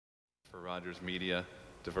For Rogers Media,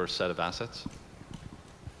 diverse set of assets.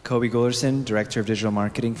 Kobi Gulersen, Director of Digital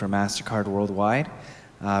Marketing for MasterCard Worldwide,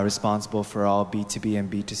 responsible for all B2B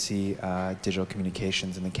and B2C digital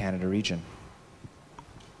communications in the Canada region.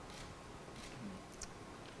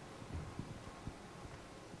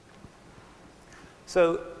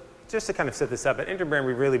 So just to kind of set this up, at Interbrand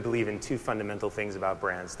we really believe in two fundamental things about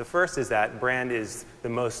brands. The first is that brand is the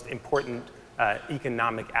most important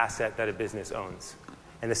economic asset that a business owns.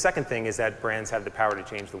 And the second thing is that brands have the power to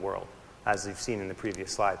change the world, as you've seen in the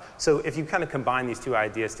previous slide. So if you kind of combine these two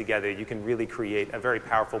ideas together, you can really create a very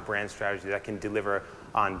powerful brand strategy that can deliver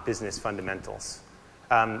on business fundamentals.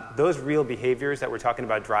 Those real behaviors that we're talking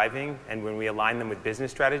about driving, and when we align them with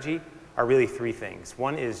business strategy, are really three things.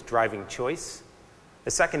 One is driving choice.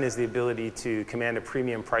 The second is the ability to command a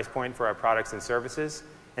premium price point for our products and services.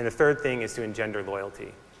 And the third thing is to engender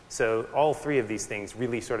loyalty. So all three of these things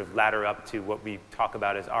really sort of ladder up to what we talk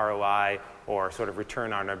about as ROI, or sort of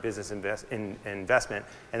return on our business investment.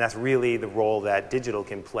 And that's really the role that digital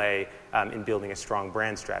can play in building a strong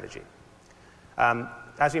brand strategy.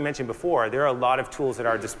 As we mentioned before, there are a lot of tools at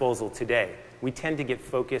our disposal today. We tend to get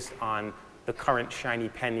focused on the current shiny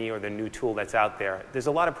penny or the new tool that's out there. There's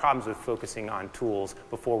a lot of problems with focusing on tools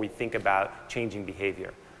before we think about changing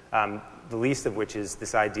behavior. The least of which is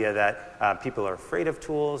this idea that people are afraid of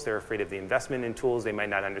tools, they're afraid of the investment in tools, they might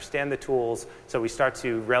not understand the tools, so we start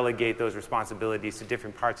to relegate those responsibilities to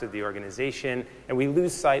different parts of the organization, and we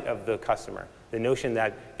lose sight of the customer. The notion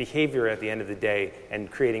that behavior at the end of the day and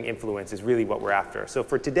creating influence is really what we're after. So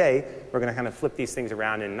for today, we're going to kind of flip these things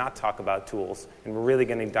around and not talk about tools, and we're really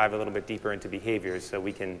going to dive a little bit deeper into behaviors so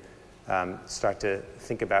we can start to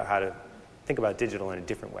think about how to think about digital in a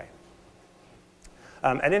different way.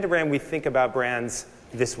 At Interbrand, we think about brands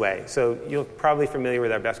this way. So you're probably familiar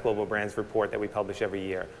with our Best Global Brands report that we publish every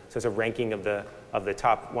year. So it's a ranking of the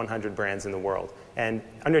top 100 brands in the world. And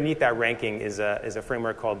underneath that ranking is a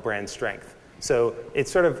framework called brand strength. So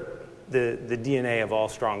it's sort of the DNA of all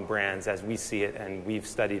strong brands as we see it, and we've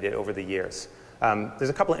studied it over the years. There's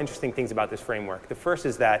a couple of interesting things about this framework. The first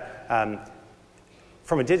is that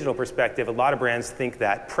from a digital perspective, a lot of brands think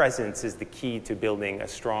that presence is the key to building a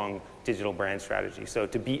strong digital brand strategy. So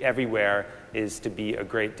to be everywhere is to be a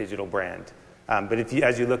great digital brand. But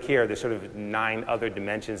as you look here, there's sort of 9 other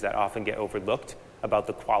dimensions that often get overlooked about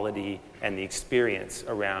the quality and the experience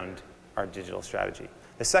around our digital strategy.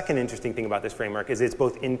 The second interesting thing about this framework is it's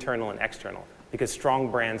both internal and external, because strong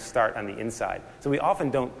brands start on the inside. So we often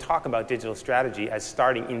don't talk about digital strategy as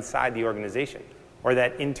starting inside the organization, or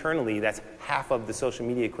that internally, that's half of the social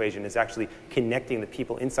media equation is actually connecting the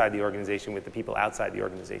people inside the organization with the people outside the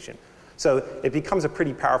organization. So it becomes a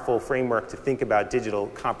pretty powerful framework to think about digital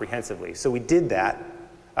comprehensively. So we did that,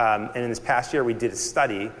 and in this past year we did a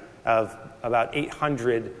study of about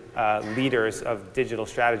 800 leaders of digital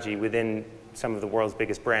strategy within some of the world's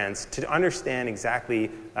biggest brands to understand exactly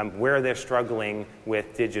where they're struggling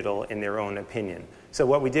with digital in their own opinion. So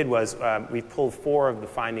what we did was we pulled 4 of the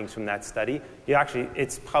findings from that study.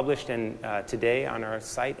 It's published today on our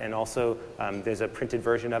site, and also there's a printed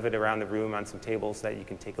version of it around the room on some tables that you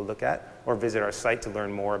can take a look at, or visit our site to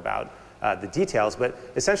learn more about the details. But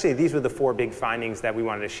essentially, these were the 4 big findings that we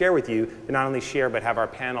wanted to share with you, to not only share, but have our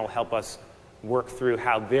panel help us work through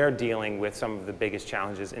how they're dealing with some of the biggest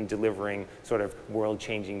challenges in delivering sort of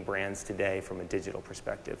world-changing brands today from a digital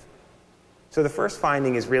perspective. So the first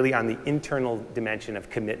finding is really on the internal dimension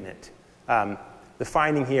of commitment. The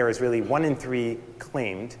finding here is really 1 in 3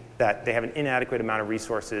 claimed that they have an inadequate amount of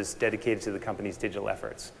resources dedicated to the company's digital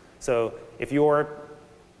efforts. So if you're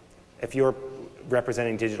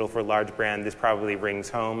representing digital for a large brand, this probably rings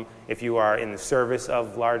home. If you are in the service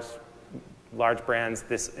of large brands,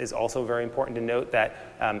 this is also very important to note that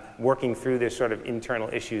working through this sort of internal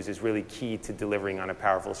issues is really key to delivering on a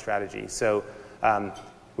powerful strategy. So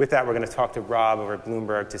with that, we're going to talk to Rob over at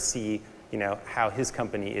Bloomberg to see how his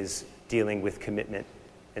company is dealing with commitment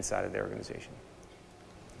inside of their organization.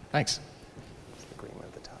 Thanks. That's the green one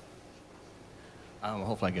at the top.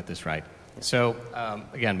 Hopefully I get this right. So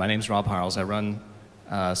again, my name's Rob Harles. I run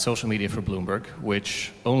social media for Bloomberg,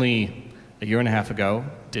 which only a year and a half ago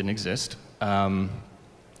didn't exist.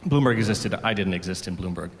 Bloomberg existed. I didn't exist in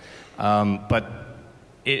Bloomberg. But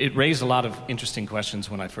it raised a lot of interesting questions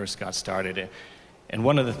when I first got started. And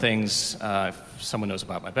one of the things, if someone knows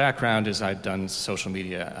about my background, is I've done social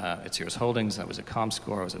media at Sears Holdings. I was at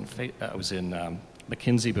ComScore. I was in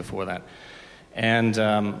McKinsey before that. And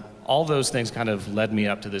all those things kind of led me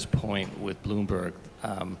up to this point with Bloomberg,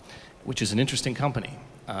 which is an interesting company.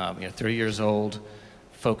 30 years old,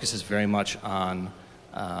 focuses very much on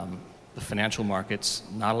the financial markets.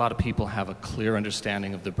 Not a lot of people have a clear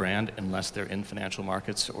understanding of the brand unless they're in financial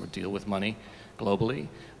markets or deal with money globally.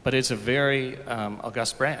 But it's a very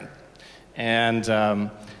august brand. And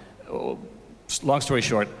long story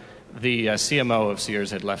short, the CMO of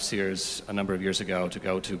Sears had left Sears a number of years ago to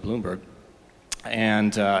go to Bloomberg.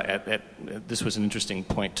 And this was an interesting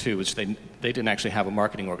point, too, which they didn't actually have a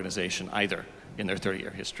marketing organization either in their 30-year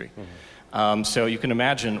history. Mm-hmm. So you can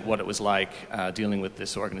imagine what it was like dealing with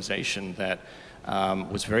this organization that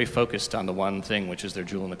was very focused on the one thing, which is their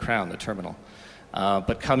jewel in the crown, the terminal.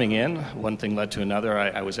 But coming in, one thing led to another.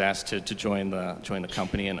 I was asked to join the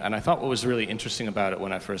company, and I thought what was really interesting about it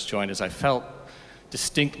when I first joined is I felt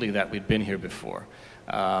distinctly that we'd been here before.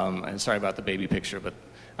 And sorry about the baby picture, but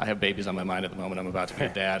I have babies on my mind at the moment. I'm about to be a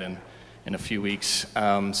dad in a few weeks.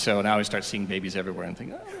 So now I start seeing babies everywhere and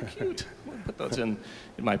think, oh, they're cute. I'll put those in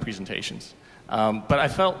my presentations. But I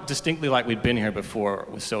felt distinctly like we'd been here before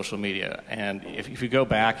with social media. And if you go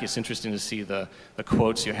back, it's interesting to see the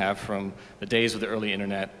quotes you have from the days of the early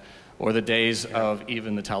internet or the days of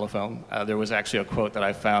even the telephone. There was actually a quote that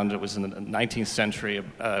I found. It was in the 19th century.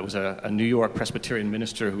 It was a New York Presbyterian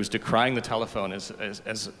minister who was decrying the telephone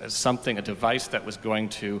as something, a device that was going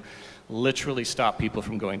to literally stop people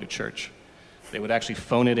from going to church. They would actually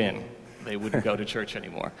phone it in. They wouldn't go to church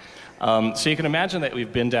anymore. So you can imagine that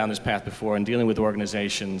we've been down this path before and dealing with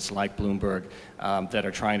organizations like Bloomberg that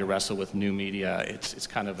are trying to wrestle with new media. It's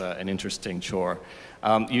kind of an interesting chore.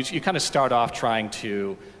 You kind of start off trying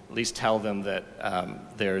to at least tell them that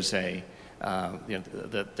there's that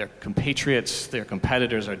their compatriots, their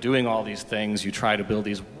competitors are doing all these things. You try to build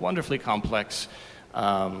these wonderfully complex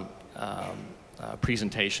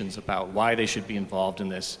presentations about why they should be involved in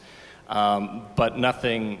this. But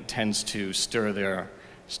nothing tends to stir their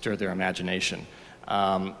imagination.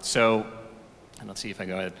 So, and let's see if I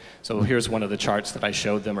go ahead. So here's one of the charts that I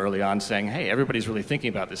showed them early on saying, hey, everybody's really thinking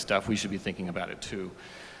about this stuff. We should be thinking about it too.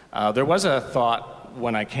 There was a thought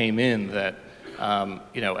when I came in that,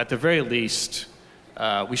 at the very least,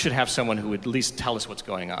 we should have someone who would at least tell us what's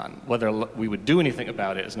going on. Whether we would do anything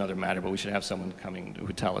about it is another matter, but we should have someone coming who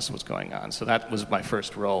would tell us what's going on. So that was my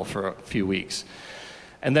first role for a few weeks.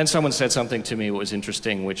 And then someone said something to me that was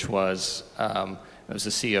interesting, which was, it was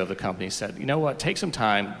the CEO of the company, said, you know what, take some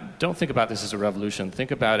time. Don't think about this as a revolution.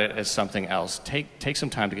 Think about it as something else. Take some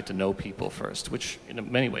time to get to know people first, which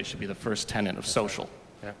in many ways should be the first tenet of social.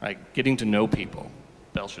 Yeah. Right? Getting to know people.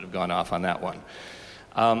 Bell should have gone off on that one.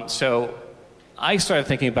 So I started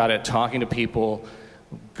thinking about it, talking to people,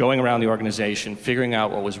 going around the organization, figuring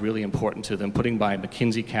out what was really important to them, putting my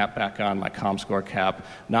McKinsey cap back on, my ComScore cap,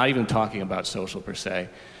 not even talking about social per se.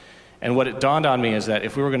 And what it dawned on me is that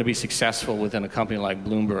if we were going to be successful within a company like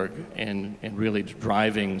Bloomberg in really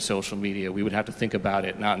driving social media, we would have to think about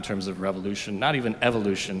it not in terms of revolution, not even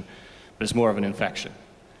evolution, but as more of an infection.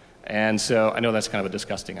 And so I know that's kind of a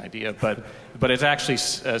disgusting idea, but it's actually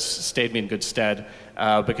stayed me in good stead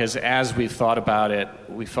because as we thought about it,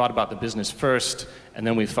 we thought about the business first, and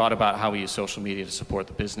then we thought about how we use social media to support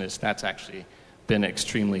the business. That's actually been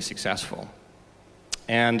extremely successful.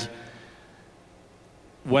 And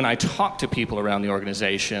when I talk to people around the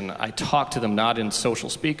organization, I talk to them not in social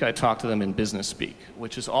speak, I talk to them in business speak,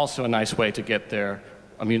 which is also a nice way to get their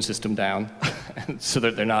immune system down so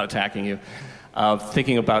that they're not attacking you.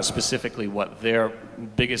 Thinking about specifically what their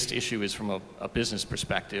biggest issue is from a business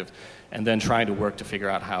perspective, and then trying to work to figure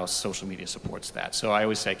out how social media supports that. So I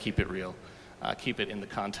always say keep it real. Keep it in the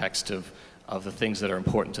context of the things that are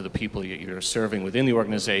important to the people you're serving within the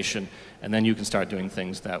organization, and then you can start doing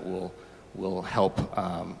things that will help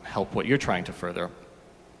what you're trying to further.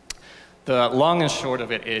 The long and short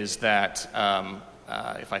of it is that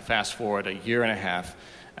if I fast forward a year and a half,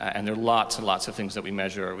 and there are lots and lots of things that we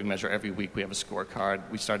measure. We measure every week. We have a scorecard.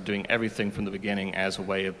 We started doing everything from the beginning as a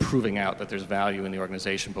way of proving out that there's value in the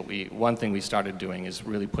organization. But one thing we started doing is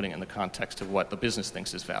really putting it in the context of what the business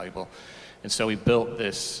thinks is valuable. And so we built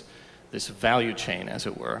this value chain, as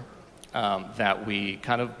it were, that we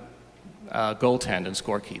kind of goaltend and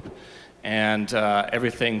scorekeep. And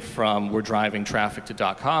everything from we're driving traffic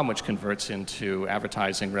to .com, which converts into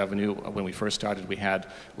advertising revenue. When we first started, we had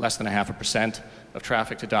less than 0.5% of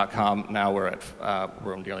traffic to .com. Now we're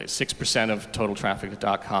nearly at 6% of total traffic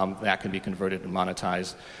to .com. That can be converted and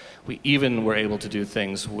monetized. We even were able to do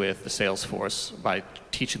things with the sales force by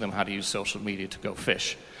teaching them how to use social media to go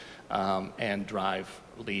fish and drive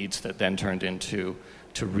leads that then turned into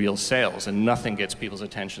real sales. And nothing gets people's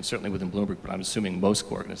attention, certainly within Bloomberg, but I'm assuming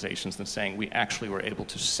most organizations, than saying we actually were able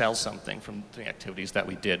to sell something from the activities that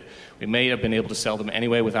we did. We may have been able to sell them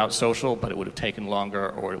anyway without social, but it would have taken longer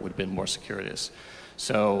or it would have been more circuitous.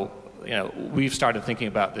 So, we've started thinking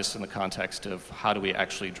about this in the context of how do we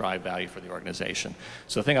actually drive value for the organization.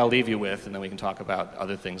 So the thing I'll leave you with, and then we can talk about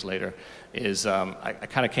other things later, is I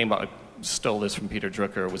kind of stole this from Peter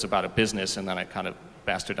Drucker. It was about a business, and then I kind of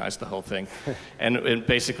bastardized the whole thing. and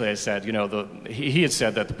basically I said, he had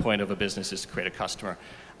said that the point of a business is to create a customer.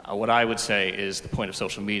 What I would say is the point of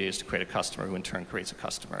social media is to create a customer who in turn creates a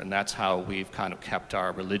customer. And that's how we've kind of kept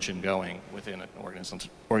our religion going within an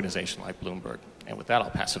organization like Bloomberg. And with that, I'll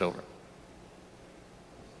pass it over.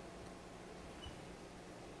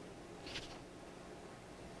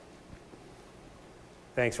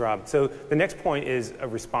 Thanks, Rob. So the next point is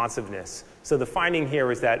responsiveness. So the finding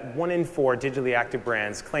here is that 1 in 4 digitally active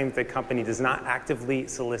brands claim that the company does not actively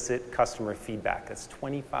solicit customer feedback. That's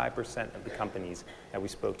 25% of the companies that we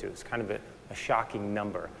spoke to. It's kind of a shocking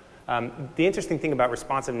number. The interesting thing about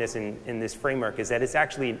responsiveness in this framework is that it's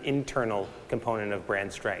actually an internal component of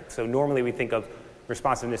brand strength. So normally we think of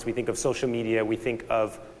responsiveness, we think of social media, we think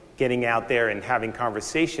of getting out there and having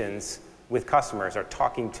conversations with customers or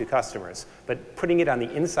talking to customers. But putting it on the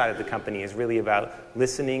inside of the company is really about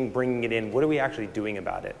listening, bringing it in. What are we actually doing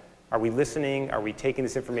about it? Are we listening? Are we taking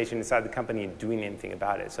this information inside the company and doing anything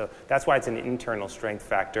about it? So that's why it's an internal strength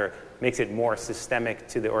factor, makes it more systemic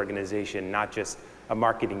to the organization, not just a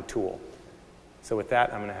marketing tool. So with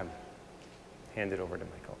that, I'm going to hand it over to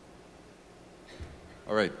Michael.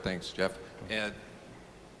 All right, thanks, Jeff. And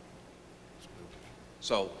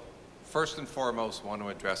so first and foremost, I want to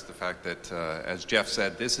address the fact that, as Jeff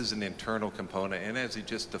said, this is an internal component, and as he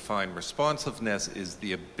just defined, responsiveness is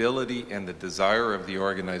the ability and the desire of the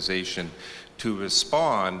organization to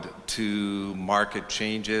respond to market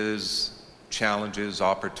changes, challenges,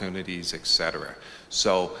 opportunities, etc.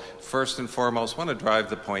 So first and foremost, I want to drive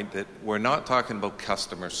the point that we're not talking about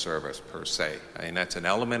customer service per se. I mean, that's an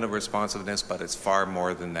element of responsiveness, but it's far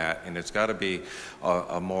more than that, and it's got to be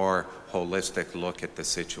a more holistic look at the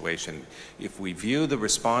situation. If we view the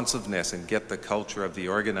responsiveness and get the culture of the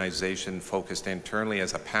organization focused internally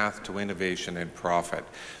as a path to innovation and profit.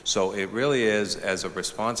 So it really is as a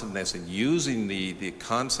responsiveness and using the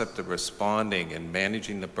concept of responding and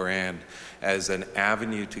managing the brand as an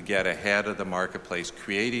avenue to get ahead of the marketplace,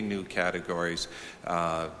 creating new categories,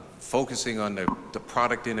 focusing on the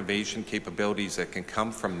product innovation capabilities that can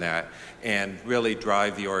come from that, and really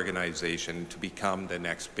drive the organization to become the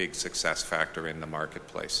next big success factor in the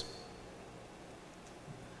marketplace.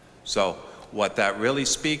 So what that really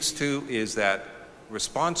speaks to is that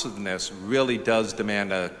responsiveness really does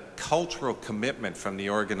demand a cultural commitment from the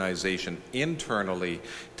organization internally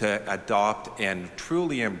to adopt and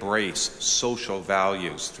truly embrace social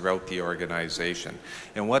values throughout the organization.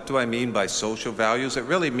 And what do I mean by social values? It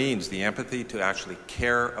really means the empathy to actually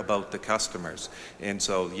care about the customers. And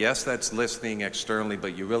so, yes, that's listening externally,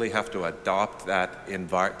 but you really have to adopt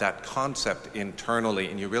that concept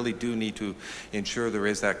internally, and you really do need to ensure there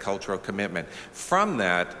is that cultural commitment. From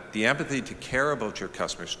that, the empathy to care about your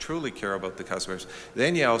customers, truly care about the customers,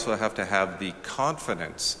 then you also have to have the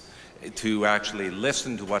confidence to actually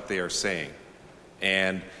listen to what they are saying.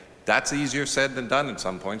 And that's easier said than done at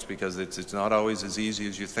some points, because it's not always as easy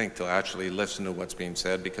as you think to actually listen to what's being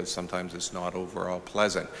said, because sometimes it's not overall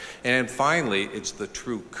pleasant. And then finally, it's the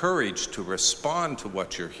true courage to respond to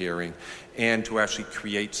what you're hearing and to actually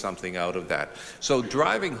create something out of that. So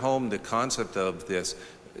driving home the concept of this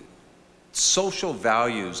social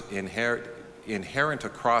values inherent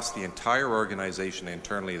across the entire organization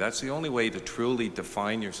internally, that's the only way to truly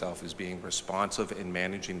define yourself as being responsive in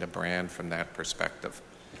managing the brand from that perspective.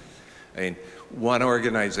 I mean, one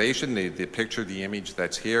organization, the picture, the image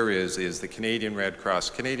that's here is the Canadian Red Cross.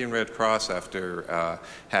 Canadian Red Cross, after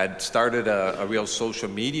had started a real social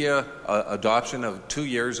media adoption of 2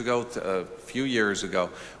 years ago, a few years ago,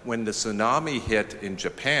 when the tsunami hit in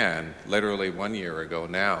Japan, literally 1 year ago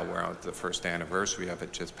now, we're on the first anniversary of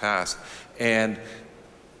it just passed, and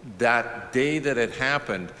that day that it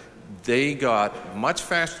happened, they got much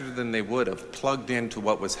faster than they would have plugged into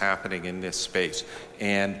what was happening in this space.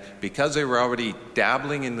 And because they were already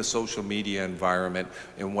dabbling in the social media environment,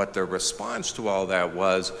 and what their response to all that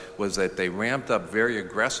was that they ramped up very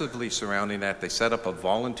aggressively surrounding that. They set up a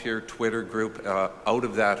volunteer Twitter group out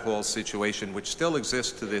of that whole situation, which still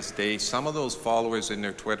exists to this day. Some of those followers in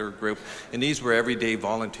their Twitter group, and these were everyday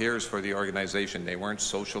volunteers for the organization. They weren't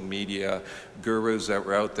social media gurus that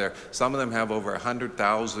were out there. Some of them have over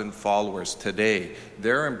 100,000 followers today.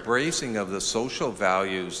 Their embracing of the social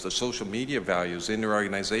values, the social media values in their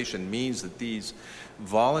organization means that these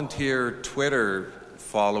volunteer Twitter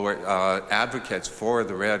advocates for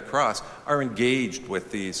the Red Cross are engaged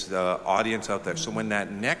with these audience out there. So when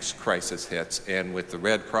that next crisis hits, and with the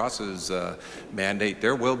Red Cross's mandate,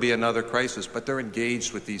 there will be another crisis, but they're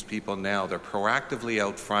engaged with these people now. They're proactively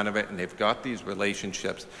out front of it, and they've got these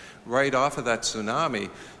relationships. Right off of that tsunami,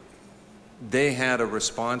 they had a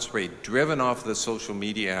response rate driven off the social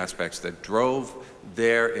media aspects that drove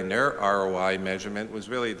their ROI measurement was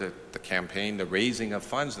really the campaign, the raising of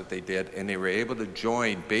funds that they did, and they were able to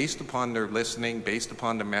join based upon their listening, based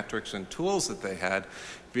upon the metrics and tools that they had,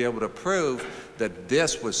 be able to prove that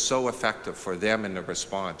this was so effective for them in the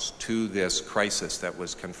response to this crisis that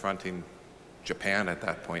was confronting Japan at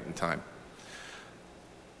that point in time.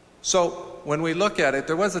 So when we look at it,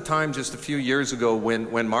 there was a time just a few years ago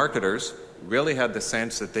when marketers really had the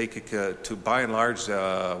sense that they could, to by and large,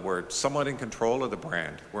 were somewhat in control of the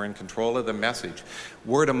brand, were in control of the message.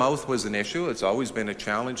 Word of mouth was an issue. It's always been a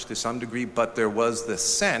challenge to some degree, but there was the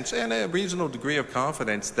sense and a reasonable degree of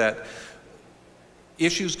confidence that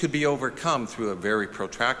issues could be overcome through a very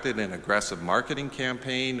protracted and aggressive marketing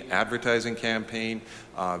campaign, advertising campaign,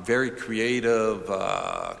 very creative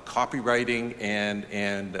copywriting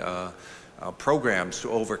and programs to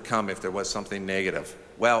overcome if there was something negative.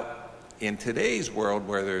 Well, in today's world,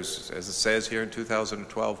 where there's, as it says here in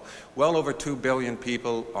 2012, well over 2 billion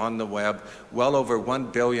people on the web, well over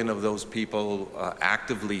 1 billion of those people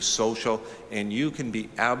actively social, and you can be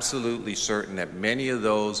absolutely certain that many of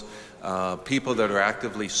those people that are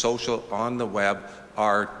actively social on the web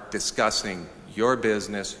are discussing your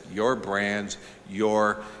business, your brands,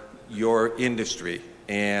 your industry.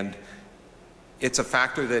 And it's a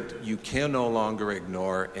factor that you can no longer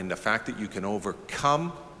ignore, and the fact that you can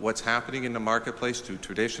overcome what's happening in the marketplace through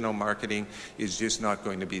traditional marketing is just not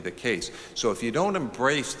going to be the case. So if you don't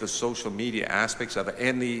embrace the social media aspects of it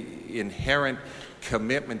and the inherent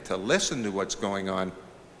commitment to listen to what's going on,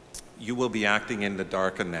 you will be acting in the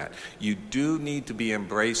dark on that. You do need to be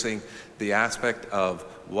embracing the aspect of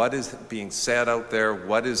what is being said out there,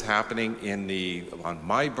 what is happening on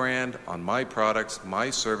my brand, on my products, my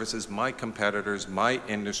services, my competitors, my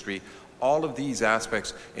industry, all of these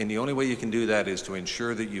aspects, and the only way you can do that is to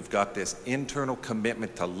ensure that you've got this internal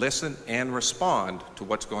commitment to listen and respond to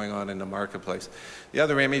what's going on in the marketplace. The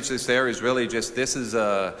other image that's there is really just, this is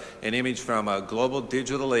an image from a global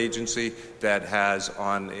digital agency that has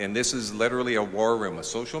and this is literally a war room, a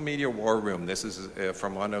social media war room. This is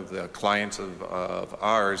from one of the clients of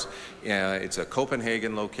ours. It's a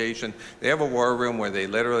Copenhagen location. They have a war room where they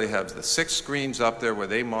literally have the 6 screens up there where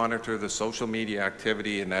they monitor the social media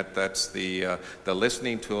activity, and that's the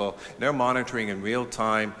listening tool. They're monitoring in real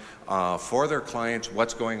time for their clients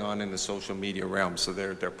what's going on in the social media realm. So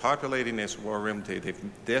they're populating this war room.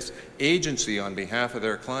 This agency, on behalf of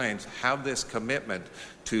their clients, have this commitment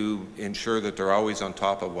to ensure that they're always on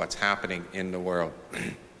top of what's happening in the world.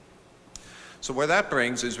 So where that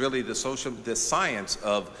brings is really the science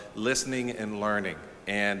of listening and learning.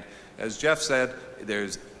 And as Jeff said,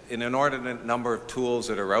 there's an inordinate number of tools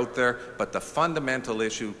that are out there, but the fundamental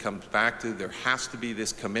issue comes back to there has to be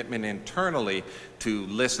this commitment internally to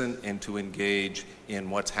listen and to engage in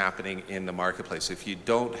what's happening in the marketplace. If you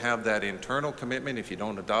don't have that internal commitment, if you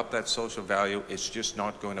don't adopt that social value, it's just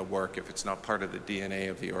not going to work if it's not part of the DNA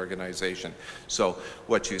of the organization. So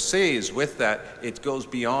what you see is with that, it goes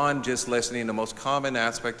beyond just listening. The most common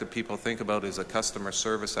aspect that people think about is a customer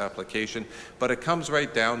service application, but it comes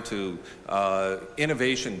right down to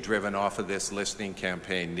innovation driven off of this listening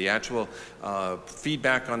campaign, the actual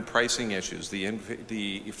feedback on pricing issues, the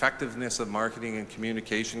effectiveness of marketing and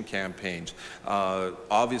communication campaigns,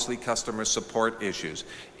 obviously customer support issues,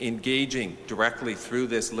 engaging directly through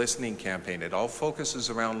this listening campaign. It all focuses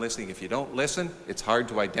around listening. If you don't listen, it's hard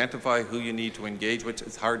to identify who you need to engage with.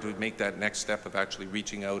 It's hard to make that next step of actually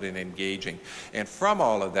reaching out and engaging. And from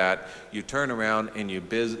all of that, you turn around and you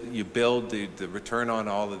build the return on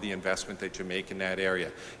all of the investment that you make in that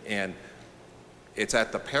area. And it's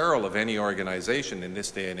at the peril of any organization in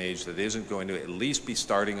this day and age that isn't going to at least be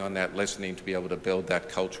starting on that listening to be able to build that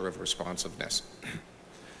culture of responsiveness.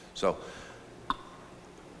 So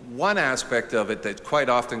one aspect of it that quite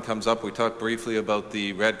often comes up, we talked briefly about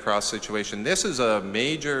the Red Cross situation. This is a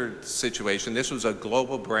major situation. This was a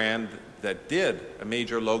global brand that did a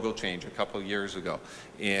major logo change a couple of years ago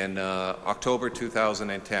in October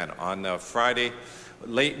 2010. On Friday,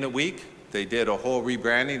 late in the week, they did a whole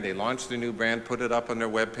rebranding. They launched a new brand, put it up on their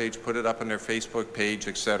webpage, put it up on their Facebook page,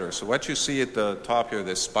 etc. So what you see at the top here,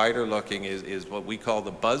 this spider looking, is what we call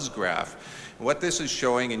the buzz graph. What this is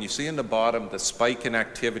showing, and you see in the bottom the spike in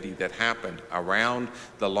activity that happened around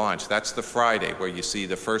the launch. That's the Friday where you see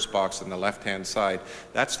the first box on the left-hand side.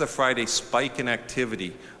 That's the Friday spike in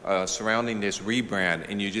activity surrounding this rebrand,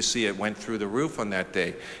 and you just see it went through the roof on that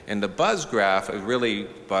day. And the buzz graph is really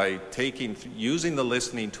by using the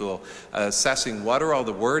listening tool, assessing what are all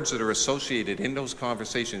the words that are associated in those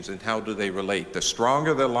conversations and how do they relate. The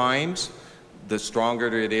stronger the lines, the stronger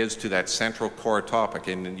it is to that central core topic.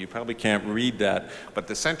 And you probably can't read that, but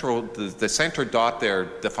the center dot there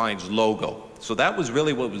defines logo. So that was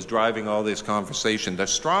really what was driving all this conversation. The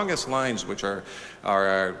strongest lines, which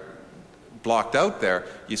are blocked out there,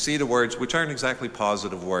 you see the words which aren't exactly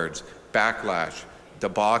positive words: backlash,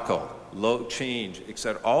 debacle, low change,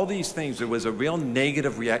 etc. All these things, there was a real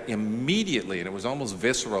negative reaction immediately, and it was almost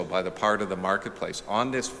visceral by the part of the marketplace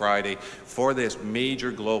on this Friday for this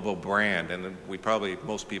major global brand. And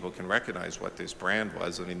most people can recognize what this brand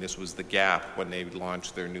was. I mean, this was the Gap when they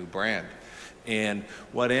launched their new brand. And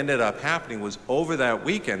what ended up happening was over that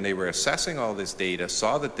weekend, they were assessing all this data,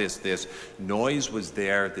 saw that this noise was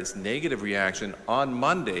there, this negative reaction. On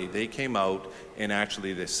Monday, they came out, and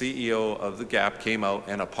actually the CEO of the Gap came out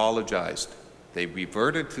and apologized. They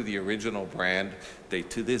reverted to the original brand. They,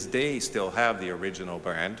 to this day, still have the original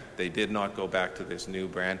brand. They did not go back to this new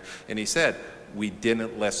brand. And he said, we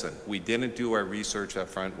didn't listen. We didn't do our research up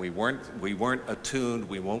front. We weren't attuned.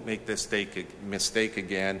 We won't make this mistake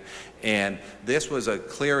again. And this was a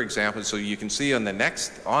clear example. So you can see on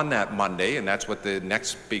that Monday, and that's what the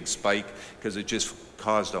next big spike, because it just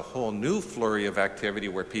caused a whole new flurry of activity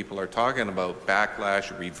where people are talking about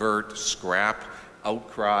backlash, revert, scrap,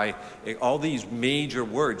 outcry, all these major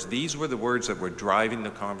words. These were the words that were driving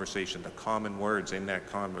the conversation, the common words in that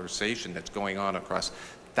conversation that's going on across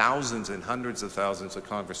thousands and hundreds of thousands of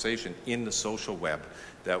conversation in the social web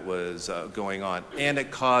that was going on. And it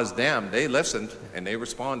caused them, they listened and they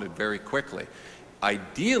responded very quickly.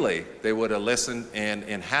 Ideally, they would have listened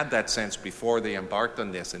and had that sense before they embarked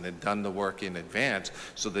on this and had done the work in advance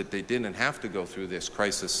so that they didn't have to go through this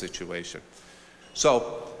crisis situation.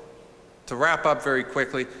 So, to wrap up very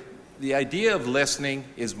quickly, the idea of listening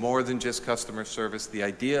is more than just customer service. The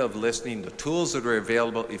idea of listening, the tools that are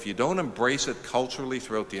available, if you don't embrace it culturally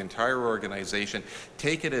throughout the entire organization,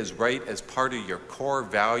 take it as part of your core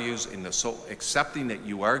values accepting that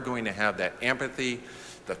you are going to have that empathy,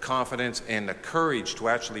 the confidence, and the courage to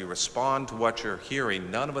actually respond to what you're hearing.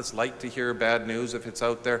 None of us like to hear bad news if it's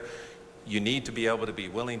out there. You need to be able to be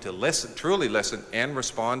willing to listen, truly listen, and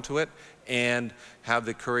respond to it, and have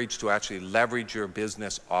the courage to actually leverage your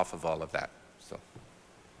business off of all of that. So,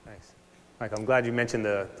 nice. Mike, I'm glad you mentioned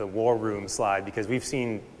the war room slide, because we've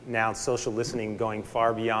seen now social listening going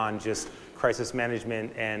far beyond just crisis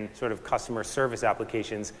management and sort of customer service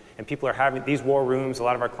applications. And people are having these war rooms. A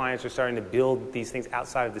lot of our clients are starting to build these things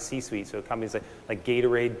outside of the C-suite. So companies like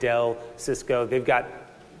Gatorade, Dell, Cisco, they've got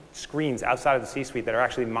screens outside of the C-suite that are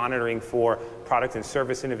actually monitoring for product and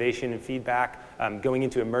service innovation and feedback, going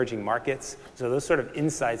into emerging markets. So those sort of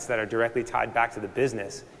insights that are directly tied back to the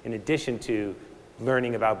business, in addition to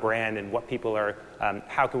learning about brand and what people are,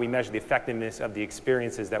 how can we measure the effectiveness of the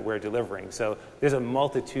experiences that we're delivering. So there's a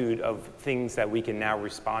multitude of things that we can now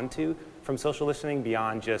respond to from social listening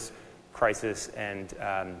beyond just crisis and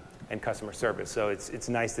customer service. So it's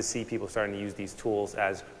nice to see people starting to use these tools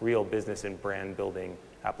as real business and brand building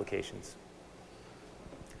applications.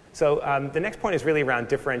 So the next point is really around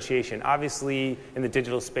differentiation. Obviously, in the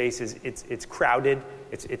digital space, it's crowded.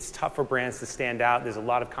 It's tough for brands to stand out. There's a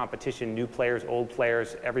lot of competition, new players, old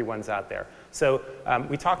players, everyone's out there. So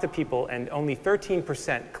we talked to people, and only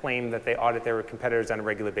 13% claim that they audit their competitors on a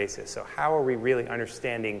regular basis. So how are we really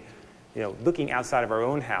understanding, looking outside of our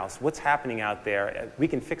own house, what's happening out there? We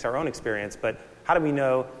can fix our own experience, but how do we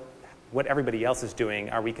know what everybody else is doing?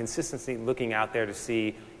 Are we consistently looking out there to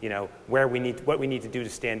see, what we need to do to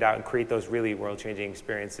stand out and create those really world-changing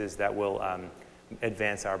experiences that will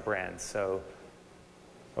advance our brands? So,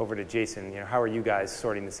 over to Jason. How are you guys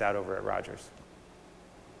sorting this out over at Rogers?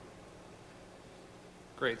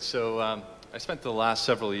 Great. So I spent the last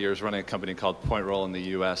several years running a company called Point Roll in the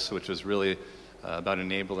U.S., which was really about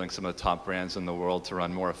enabling some of the top brands in the world to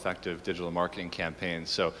run more effective digital marketing campaigns.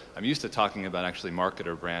 So I'm used to talking about actually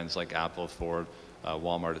marketer brands like Apple, Ford,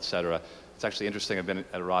 Walmart, et cetera. It's actually interesting. I've been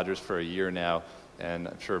at Rogers for a year now, and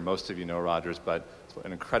I'm sure most of you know Rogers, but it's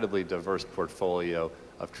an incredibly diverse portfolio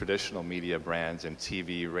of traditional media brands in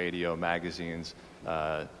TV, radio, magazines,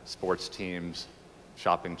 sports teams,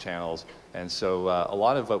 shopping channels. And so a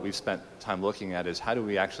lot of what we've spent time looking at is how do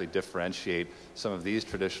we actually differentiate some of these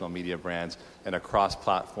traditional media brands in a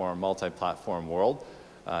cross-platform, multi-platform world.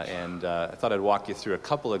 And I thought I'd walk you through a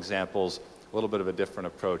couple examples a little bit of a different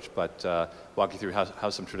approach, but walk you through how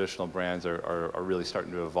some traditional brands are really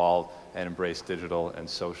starting to evolve and embrace digital and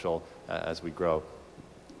social as we grow.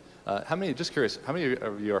 Just curious, how many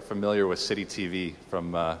of you are familiar with City TV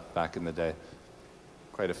from back in the day?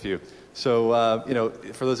 Quite a few. So,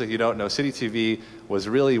 for those of you who don't know, City TV was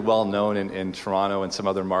really well known in Toronto and some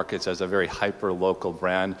other markets as a very hyper-local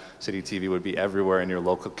brand. City TV would be everywhere in your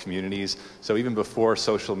local communities. So even before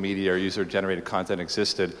social media or user-generated content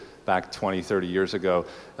existed back 20, 30 years ago,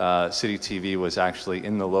 City TV was actually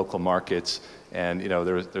in the local markets. And,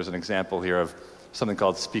 there's an example here of something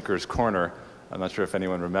called Speaker's Corner. I'm not sure if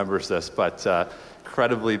anyone remembers this, but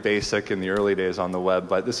incredibly basic in the early days on the web.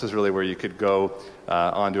 But this is really where you could go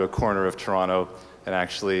onto a corner of Toronto and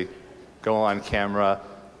actually go on camera,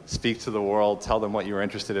 speak to the world, tell them what you were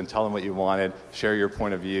interested in, tell them what you wanted, share your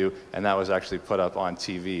point of view, and that was actually put up on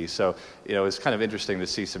TV. So, it's kind of interesting to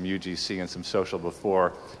see some UGC and some social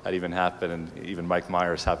before that even happened, and even Mike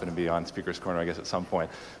Myers happened to be on Speaker's Corner, I guess, at some point.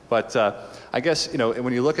 But I guess,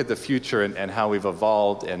 when you look at the future and how we've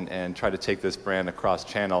evolved and try to take this brand across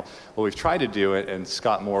channel, what we've tried to do, and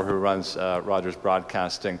Scott Moore, who runs Rogers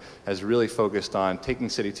Broadcasting, has really focused on taking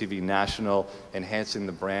City TV national, enhancing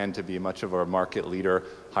the brand to be much of a market leader,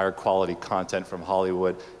 higher quality content from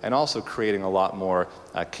Hollywood, and also creating a lot more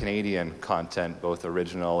Canadian content, both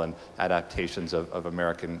original and adaptations of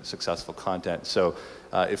American successful content. So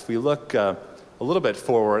if we look a little bit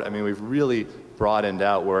forward, we've really broadened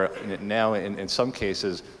out where now in some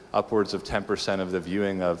cases upwards of 10% of the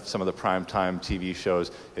viewing of some of the primetime TV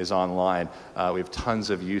shows is online. We have tons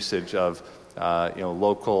of usage of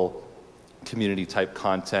local community type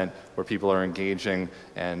content where people are engaging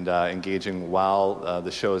while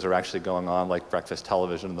the shows are actually going on, like breakfast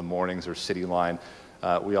television in the mornings or City Line.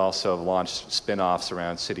 We also have launched spin-offs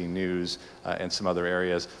around City News and some other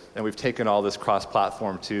areas. And we've taken all this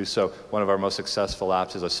cross-platform too. So one of our most successful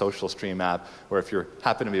apps is a social stream app where if you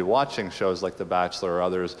happen to be watching shows like The Bachelor or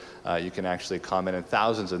others, you can actually comment, and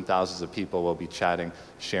thousands of people will be chatting,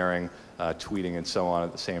 sharing, tweeting, and so on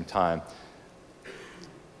at the same time.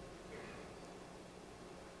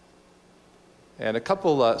 And a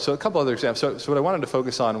couple other examples. So what I wanted to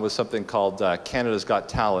focus on was something called Canada's Got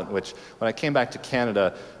Talent, which when I came back to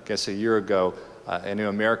Canada, I guess a year ago, I knew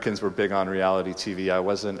Americans were big on reality TV. I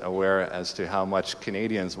wasn't aware as to how much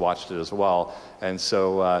Canadians watched it as well. And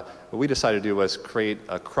so what we decided to do was create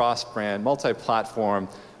a cross-brand, multi-platform,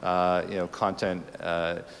 content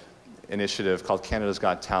initiative called Canada's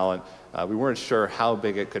Got Talent. We weren't sure how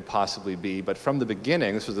big it could possibly be, but from the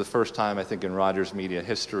beginning, this was the first time, I think, in Rogers Media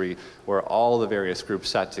history where all the various groups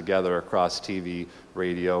sat together across TV,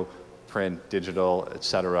 radio, print, digital, et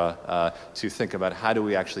cetera, to think about how do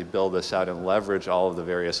we actually build this out and leverage all of the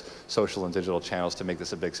various social and digital channels to make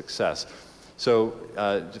this a big success. So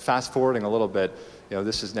fast forwarding a little bit,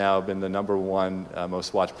 this has now been the #1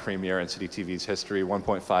 most watched premiere in City TV's history,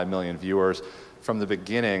 1.5 million viewers. From the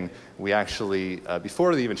beginning, we actually,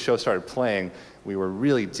 before the even show started playing, we were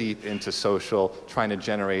really deep into social, trying to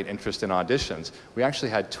generate interest in auditions. We actually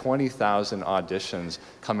had 20,000 auditions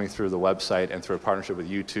coming through the website and through a partnership with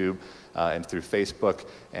YouTube and through Facebook.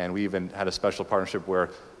 And we even had a special partnership where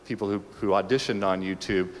people who auditioned on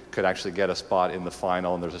YouTube could actually get a spot in the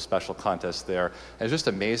final, and there's a special contest there. And it's just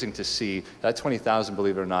amazing to see that 20,000,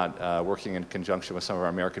 believe it or not, working in conjunction with some of our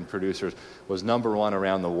American producers, was #1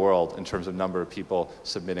 around the world in terms of number of people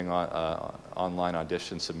submitting online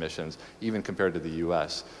audition submissions, even compared to the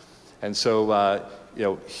US. And so,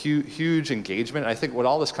 huge engagement. I think what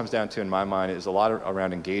all this comes down to in my mind is a lot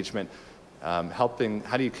around engagement. Helping,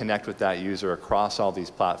 how do you connect with that user across all these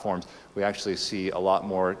platforms? We actually see a lot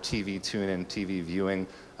more TV tune-in, TV viewing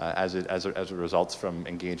as it results from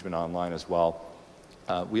engagement online as well.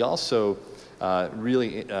 We also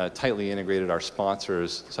really tightly integrated our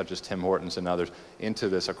sponsors, such as Tim Hortons and others, into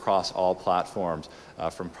this across all platforms,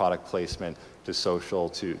 from product placement to social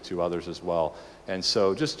to others as well. And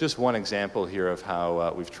so just one example here of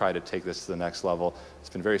how we've tried to take this to the next level. It's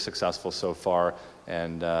been very successful so far,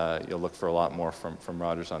 and you'll look for a lot more from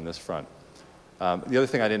Rogers on this front. The other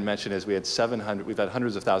thing I didn't mention is we've had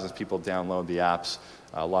hundreds of thousands of people download the apps,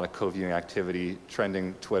 a lot of co-viewing activity,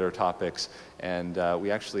 trending Twitter topics, and we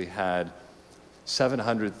actually had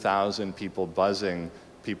 700,000 people buzzing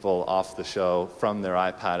people off the show from their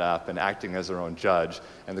iPad app and acting as their own judge.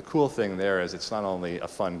 And the cool thing there is it's not only a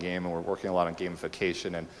fun game, and we're working a lot on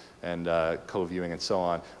gamification and co-viewing and so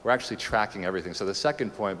on. We're actually tracking everything. So the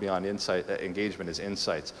second point beyond engagement is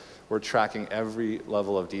insights. We're tracking every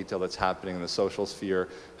level of detail that's happening in the social sphere,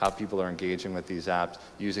 how people are engaging with these apps,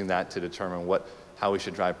 using that to determine how we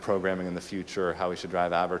should drive programming in the future, how we should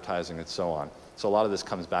drive advertising, and so on. So a lot of this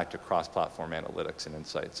comes back to cross-platform analytics and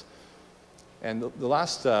insights. And the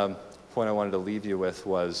last point I wanted to leave you with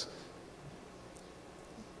was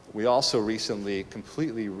we also recently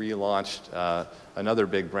completely relaunched another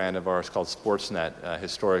big brand of ours called Sportsnet.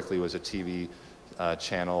 Historically was a TV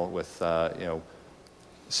channel with a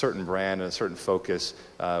certain brand and a certain focus.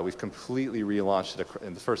 We've completely relaunched it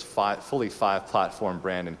in the first fully five-platform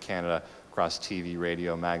brand in Canada across TV,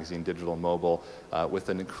 radio, magazine, digital, mobile, with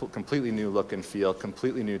a completely new look and feel,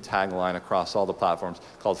 completely new tagline across all the platforms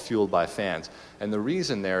called Fueled by Fans. And the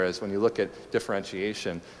reason there is when you look at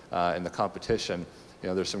differentiation in the competition,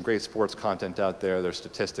 there's some great sports content out there, there's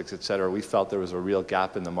statistics, et cetera. We felt there was a real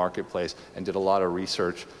gap in the marketplace and did a lot of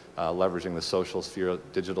research leveraging the social sphere,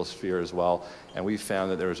 digital sphere as well. And we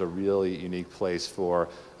found that there was a really unique place for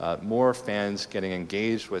more fans getting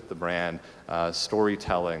engaged with the brand,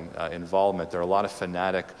 storytelling, involvement. There are a lot of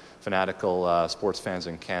fanatical sports fans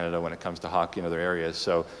in Canada when it comes to hockey and other areas.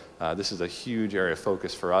 So this is a huge area of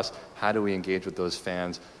focus for us. How do we engage with those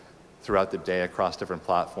fans throughout the day, across different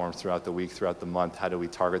platforms, throughout the week, throughout the month? How do we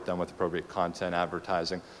target them with appropriate content,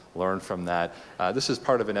 advertising, learn from that? This is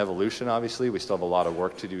part of an evolution, obviously. We still have a lot of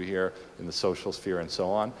work to do here in the social sphere and so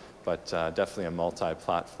on, but definitely a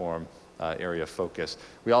multi-platform area of focus.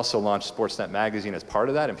 We also launched Sportsnet Magazine as part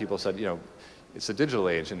of that, and people said, it's a digital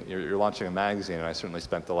age, and you're launching a magazine, and I certainly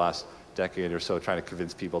spent the last decade or so trying to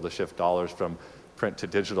convince people to shift dollars from print to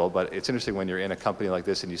digital, but it's interesting when you're in a company like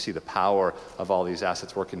this and you see the power of all these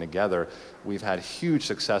assets working together. We've had huge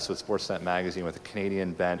success with Sportsnet Magazine with a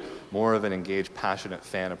Canadian bent, more of an engaged, passionate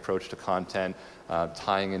fan approach to content,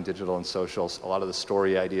 tying in digital and socials. A lot of the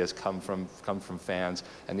story ideas come from fans,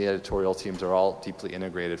 and the editorial teams are all deeply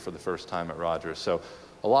integrated for the first time at Rogers. So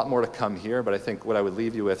a lot more to come here, but I think what I would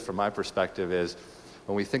leave you with from my perspective is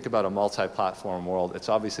when we think about a multi-platform world, it's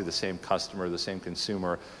obviously the same customer, the same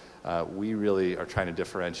consumer. We really are trying to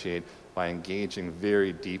differentiate by engaging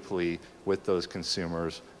very deeply with those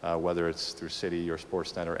consumers, whether it's through City or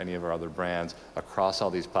Sportsnet or any of our other brands across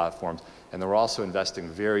all these platforms. And then we're also investing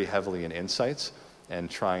very heavily in insights and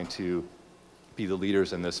trying to be the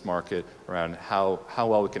leaders in this market around how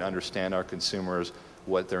well we can understand our consumers,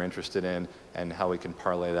 what they're interested in, and how we can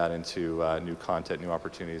parlay that into new content, new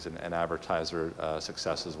opportunities, and advertiser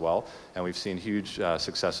success as well. And we've seen huge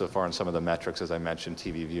success so far in some of the metrics, as I mentioned,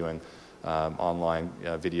 TV viewing, online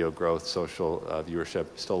video growth, social viewership.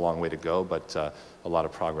 Still a long way to go, but a lot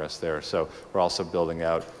of progress there. So we're also building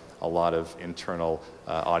out a lot of internal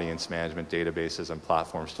audience management databases and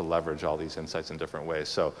platforms to leverage all these insights in different ways.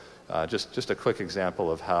 So just a quick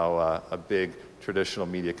example of how a big traditional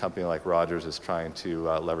media company like Rogers is trying to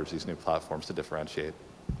leverage these new platforms to differentiate.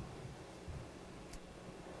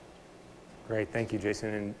 Great, thank you,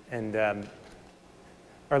 Jason. And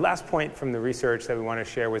our last point from the research that we want to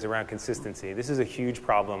share was around consistency. This is a huge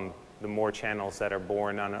problem, the more channels that are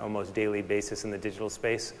born on an almost daily basis in the digital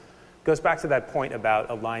space. It goes back to that point about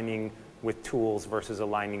aligning with tools versus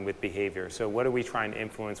aligning with behavior. So what are we trying to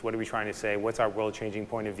influence? What are we trying to say? What's our world-changing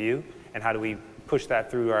point of view? And how do we push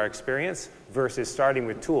that through our experience versus starting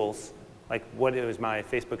with tools, like what is my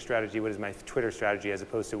Facebook strategy, what is my Twitter strategy, as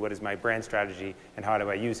opposed to what is my brand strategy and how do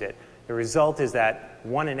I use it? The result is that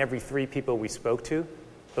 1 in every 3 people we spoke to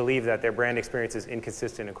believe that their brand experience is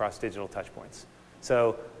inconsistent across digital touchpoints.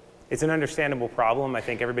 So it's an understandable problem. I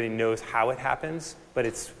think everybody knows how it happens, but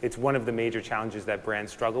it's one of the major challenges that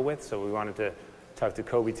brands struggle with. So we wanted to talk to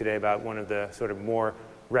Kobi today about one of the sort of more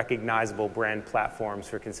recognizable brand platforms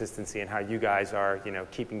for consistency and how you guys are,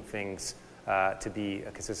 keeping things to be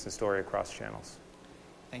a consistent story across channels.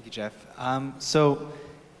 Thank you, Jeff. So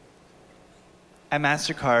at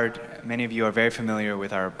MasterCard, many of you are very familiar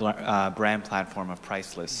with our brand platform of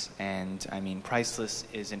Priceless. And I mean, Priceless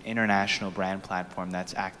is an international brand platform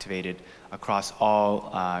that's activated across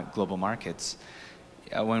all global markets.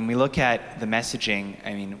 When we look at the messaging,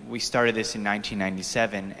 I mean, we started this in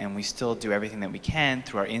 1997, and we still do everything that we can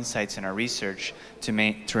through our insights and our research to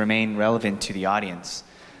remain relevant to the audience.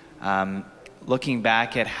 Looking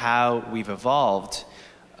back at how we've evolved,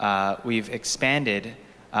 we've expanded,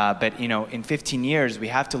 but in 15 years, we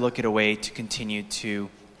have to look at a way to continue to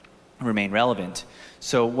remain relevant.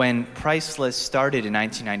 So when Priceless started in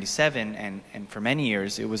 1997, and for many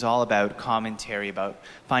years, it was all about commentary, about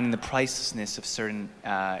finding the pricelessness of certain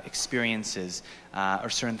experiences or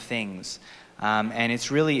certain things. And it's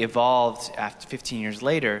really evolved after 15 years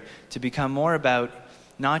later to become more about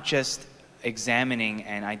not just examining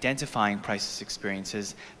and identifying priceless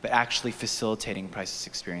experiences, but actually facilitating priceless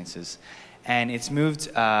experiences. And it's moved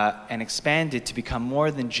and expanded to become more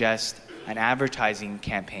than just an advertising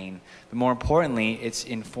campaign, but more importantly, it's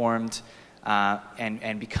informed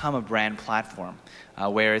and become a brand platform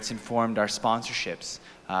where it's informed our sponsorships,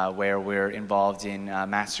 where we're involved in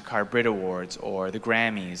MasterCard Brit Awards or the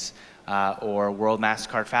Grammys or World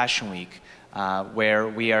MasterCard Fashion Week, where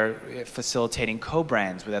we are facilitating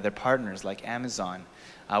co-brands with other partners like Amazon,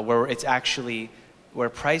 where it's actually where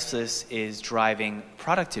Priceless is driving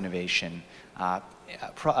product innovation,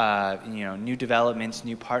 new developments,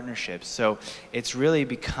 new partnerships. So it's really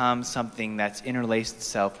become something that's interlaced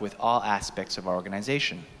itself with all aspects of our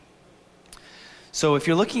organization. So if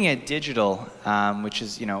you're looking at digital, which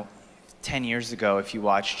is, 10 years ago, if you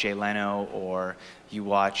watched Jay Leno or you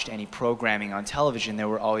watched any programming on television, there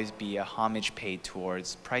would always be a homage paid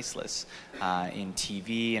towards Priceless in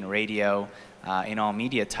TV and radio, in all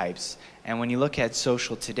media types. And when you look at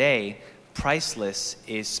social today, Priceless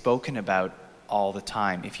is spoken about all the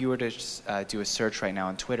time. If you were to do a search right now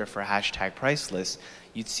on Twitter for #Priceless,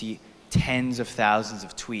 you'd see tens of thousands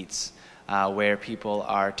of tweets where people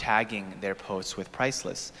are tagging their posts with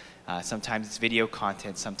Priceless. Sometimes it's video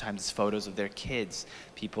content, sometimes it's photos of their kids,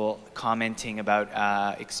 people commenting about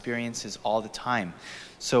experiences all the time.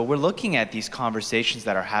 So we're looking at these conversations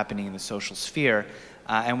that are happening in the social sphere,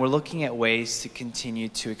 and we're looking at ways to continue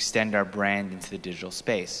to extend our brand into the digital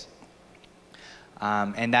space.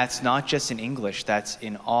 And that's not just in English, that's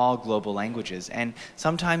in all global languages. And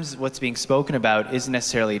sometimes what's being spoken about isn't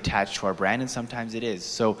necessarily attached to our brand, and sometimes it is.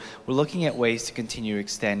 So we're looking at ways to continue to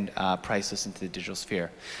extend Priceless into the digital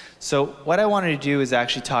sphere. So what I wanted to do is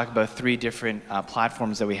actually talk about 3 different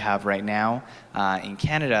platforms that we have right now in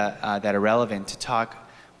Canada that are relevant to talk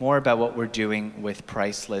more about what we're doing with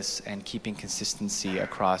Priceless and keeping consistency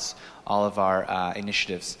across all of our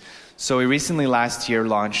initiatives. So we recently last year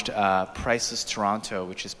launched Priceless Toronto,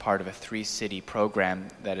 which is part of a 3-city program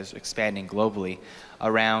that is expanding globally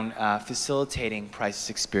around facilitating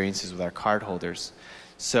Priceless experiences with our cardholders.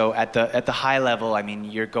 So at the high level, I mean,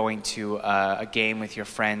 you're going to a game with your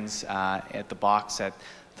friends at the box at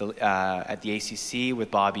the ACC with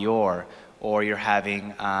Bobby Orr, or you're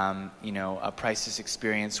having a Priceless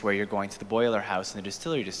experience where you're going to the Boiler House in the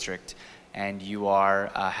Distillery District, and you are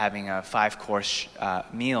having a 5-course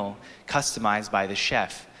meal customized by the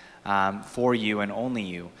chef for you and only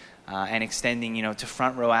you, and extending to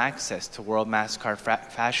front row access to World MasterCard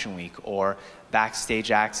Fashion Week or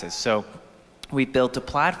backstage access. So we built a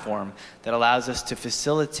platform that allows us to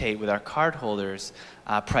facilitate with our cardholders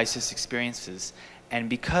Priceless experiences. And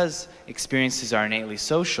because experiences are innately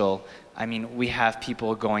social, I mean, we have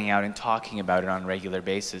people going out and talking about it on a regular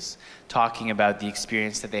basis, talking about the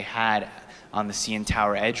experience that they had on the CN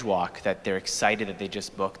Tower Edge Walk, that they're excited that they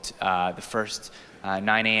just booked the first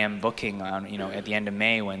 9 a.m. booking on, at the end of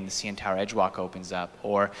May when the CN Tower Edge Walk opens up.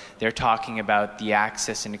 Or they're talking about the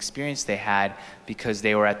access and experience they had because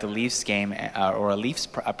they were at the Leafs game or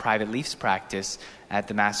a private Leafs practice at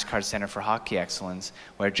the MasterCard Center for Hockey Excellence,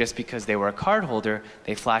 where just because they were a card holder,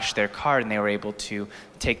 they flashed their card and they were able to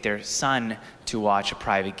take their son to watch a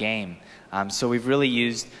private game. So we've really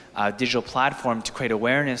used a digital platform to create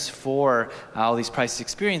awareness for all these Priceless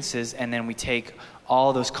experiences, and then we take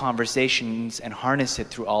all those conversations and harness it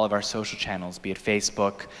through all of our social channels, be it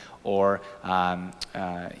Facebook or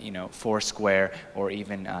Foursquare or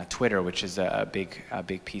even Twitter, which is a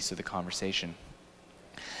big piece of the conversation.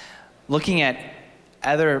 Looking at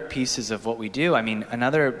other pieces of what we do, I mean,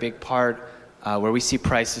 another big part where we see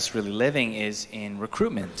Priceless really living is in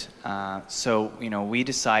recruitment. So we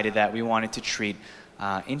decided that we wanted to treat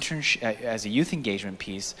internship as a youth engagement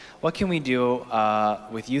piece. What can we do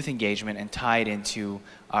with youth engagement and tie it into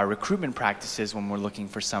our recruitment practices when we're looking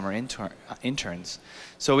for summer interns?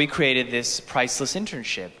 So we created this Priceless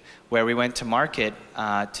internship where we went to market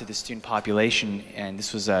to the student population, and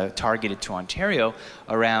this was targeted to Ontario,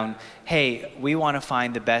 around, hey, we want to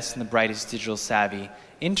find the best and the brightest digital savvy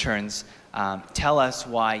interns. Tell us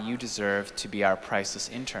why you deserve to be our Priceless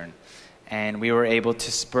intern. And we were able to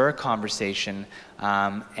spur a conversation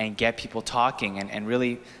and get people talking and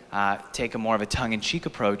really take a more of a tongue-in-cheek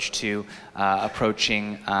approach to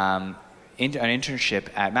approaching an internship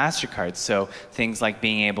at MasterCard. So things like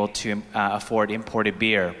being able to afford imported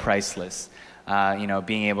beer, Priceless.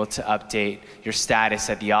 Being able to update your status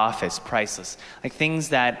at the office, Priceless. Like things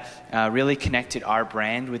that really connected our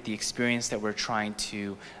brand with the experience that we're trying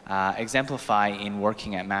to exemplify in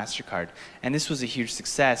working at MasterCard. And this was a huge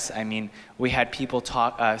success. I mean, we had people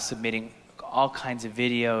submitting all kinds of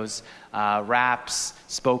videos, raps,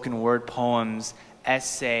 spoken word poems,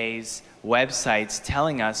 essays, websites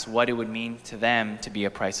telling us what it would mean to them to be a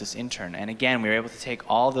Priceless intern. And again, we were able to take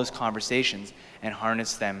all of those conversations and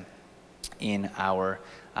harness them in our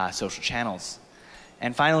social channels.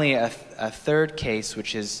 And finally, a third case,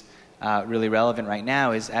 which is really relevant right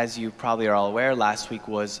now, is, as you probably are all aware, last week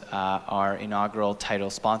was our inaugural title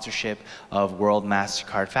sponsorship of World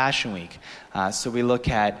MasterCard Fashion Week. So we look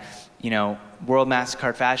at, World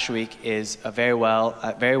MasterCard Fashion Week is a very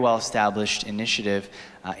well established initiative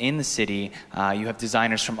in the city. You have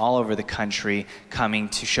designers from all over the country coming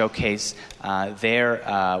to showcase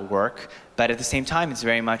their work, but at the same time, it's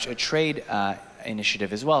very much a trade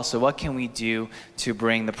initiative as well. So what can we do to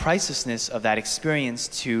bring the pricelessness of that experience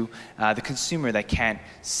to the consumer that can't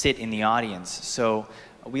sit in the audience? So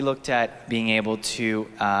we looked at being able to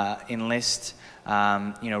enlist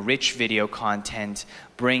rich video content,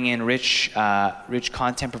 bring in rich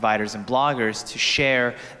content providers and bloggers to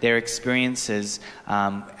share their experiences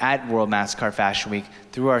at World MasterCard Fashion Week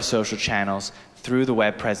through our social channels, through the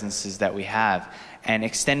web presences that we have, and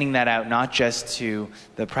extending that out not just to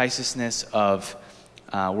the pricelessness of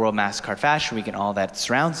World MasterCard Fashion Week and all that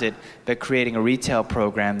surrounds it, but creating a retail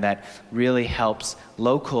program that really helps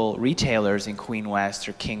local retailers in Queen West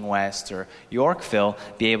or King West or Yorkville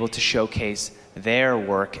be able to showcase their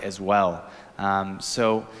work as well.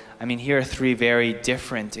 Here are three very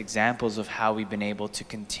different examples of how we've been able to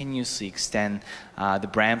continuously extend the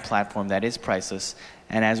brand platform that is priceless.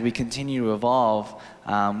 And as we continue to evolve,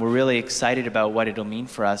 we're really excited about what it'll mean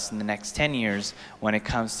for us in the next 10 years when it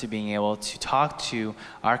comes to being able to talk to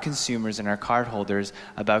our consumers and our cardholders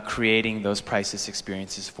about creating those priceless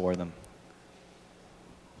experiences for them.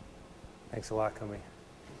 Thanks a lot, Kobi.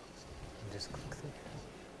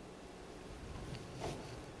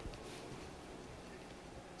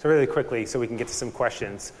 So really quickly, so we can get to some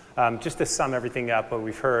questions, just to sum everything up, what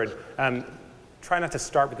we've heard, try not to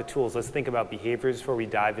start with the tools. Let's think about behaviors before we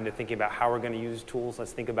dive into thinking about how we're going to use tools.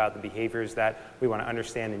 Let's think about the behaviors that we want to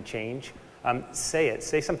understand and change. Say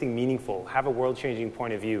something meaningful. Have a world-changing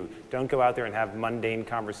point of view. Don't go out there and have mundane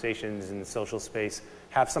conversations in the social space.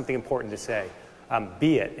 Have something important to say.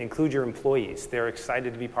 Be it. Include your employees. They're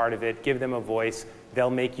excited to be part of it. Give them a voice. They'll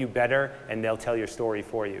make you better, and they'll tell your story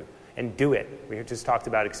for you. And do it. We just talked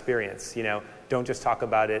about experience. Don't just talk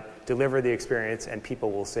about it. Deliver the experience, and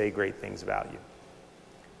people will say great things about you.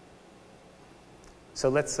 So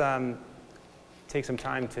let's take some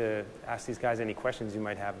time to ask these guys any questions you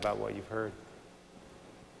might have about what you've heard.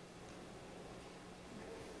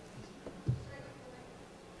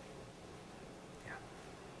 Yeah.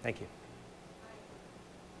 Thank you.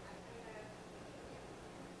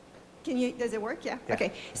 Does it work? Yeah.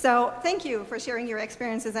 Okay. So thank you for sharing your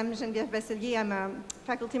experiences. I'm Geneviève Besselier. I'm a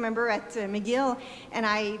faculty member at McGill, and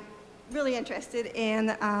I'm really interested in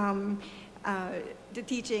the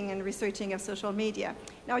teaching and researching of social media.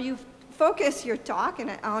 Now, you've focused your talk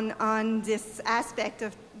on this aspect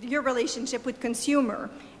of your relationship with consumer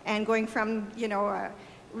and going from,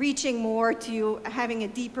 reaching more to having a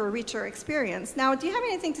deeper, richer experience. Now, do you have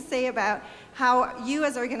anything to say about how you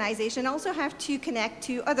as an organization also have to connect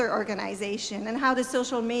to other organizations and how the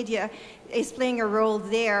social media is playing a role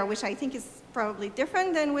there, which I think is probably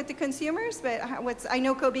different than with the consumers, but I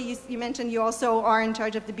know, Kobi, you mentioned you also are in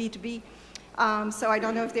charge of the B2B, so I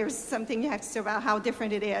don't know if there's something you have to say about how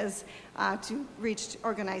different it is to reach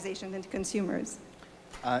organizations and to consumers.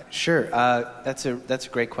 Sure. That's a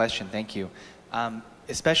great question. Thank you.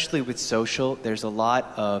 Especially with social, there's a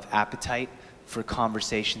lot of appetite for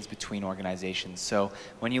conversations between organizations. So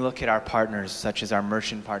when you look at our partners, such as our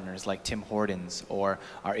merchant partners like Tim Hortons or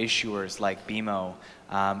our issuers like BMO,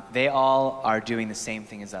 they all are doing the same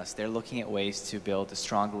thing as us. They're looking at ways to build a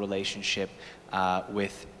stronger relationship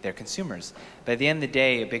with their consumers. But at the end of the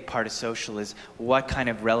day, a big part of social is what kind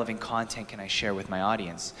of relevant content can I share with my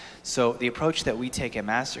audience? So the approach that we take at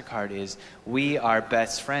MasterCard is we are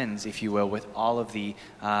best friends, if you will, with all of the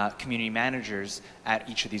community managers at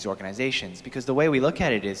each of these organizations. Because the way we look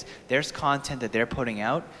at it is there's content that they're putting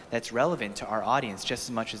out that's relevant to our audience just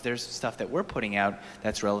as much as there's stuff that we're putting out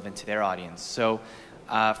that's relevant to their audience. So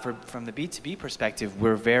from the B2B perspective,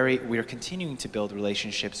 we're continuing to build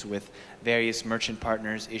relationships with various merchant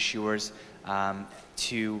partners, issuers,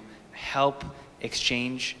 to help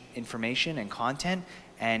exchange information and content,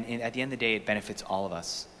 and at the end of the day, it benefits all of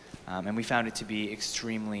us. And we found it to be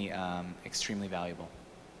extremely valuable.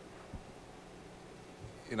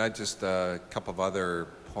 And just a couple of other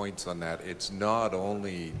points on that. It's not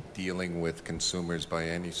only dealing with consumers by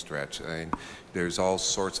any stretch. I mean, there's all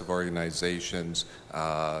sorts of organizations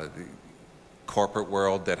corporate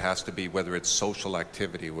world that has to be, whether it's social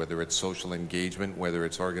activity, whether it's social engagement, whether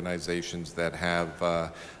it's organizations that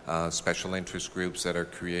have special interest groups that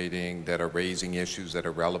are raising issues that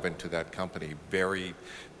are relevant to that company, very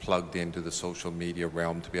plugged into the social media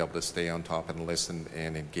realm to be able to stay on top and listen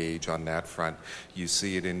and engage on that front. You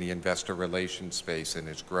see it in the investor relations space, and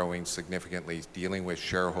it's growing significantly, dealing with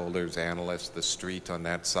shareholders, analysts, the street on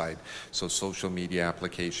that side. So social media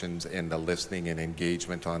applications and the listening and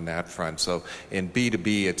engagement on that front. So in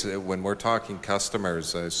B2B, it's when we're talking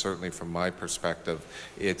customers, certainly from my perspective,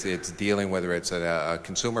 it's dealing whether it's a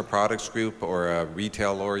consumer products group or a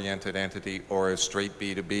retail-oriented entity or a straight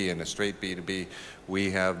B2B. In a straight B2B,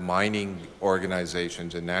 we have mining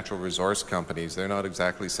organizations and natural resource companies. They're not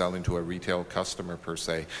exactly selling to a retail customer per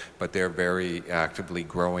se, but they're very actively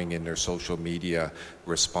growing in their social media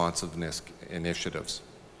responsiveness initiatives.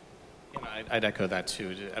 I'd echo that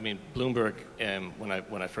too. I mean, Bloomberg,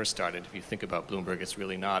 when I first started, if you think about Bloomberg, it's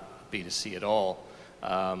really not B2C at all.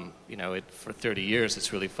 For 30 years,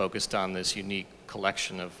 it's really focused on this unique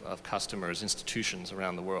collection of customers, institutions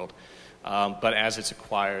around the world. But as it's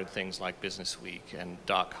acquired things like Business Week and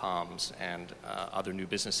 .coms and other new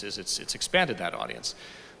businesses, it's expanded that audience.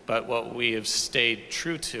 But what we have stayed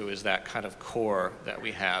true to is that kind of core that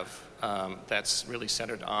we have that's really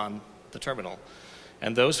centered on the terminal.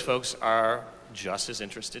 And those folks are just as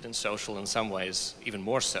interested in social in some ways, even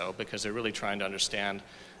more so, because they're really trying to understand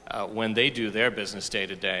when they do their business day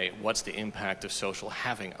to day, what's the impact of social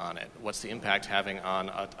having on it? What's the impact having on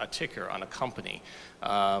a ticker, on a company?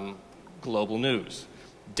 Global news,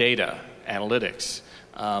 data, analytics.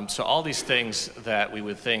 So all these things that we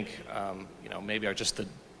would think, maybe are just the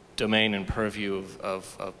domain and purview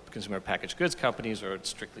of consumer packaged goods companies or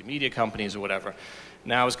strictly media companies or whatever,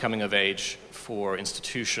 now is coming of age for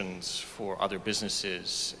institutions, for other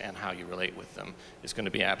businesses, and how you relate with them is going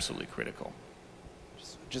to be absolutely critical.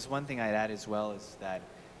 Just one thing I'd add as well is that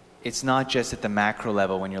it's not just at the macro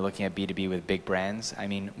level when you're looking at B2B with big brands. I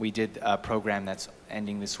mean, we did a program that's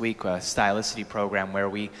ending this week, a Stylicity program, where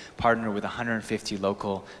we partner with 150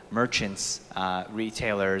 local merchants,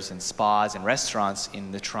 retailers, and spas and restaurants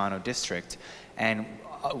in the Toronto district. And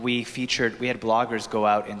we had bloggers go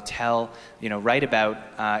out and write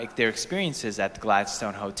about their experiences at the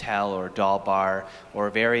Gladstone Hotel or Doll Bar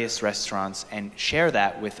or various restaurants and share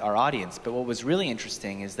that with our audience. But what was really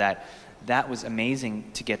interesting is that was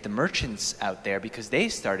amazing to get the merchants out there because they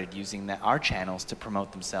started using our channels to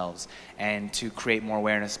promote themselves and to create more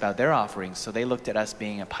awareness about their offerings. So they looked at us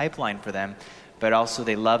being a pipeline for them, but also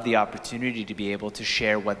they love the opportunity to be able to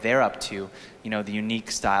share what they're up to, the unique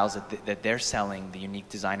styles that they're selling, the unique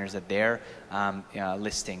designers that they're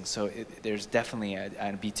listing. So there's definitely a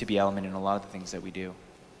B2B element in a lot of the things that we do.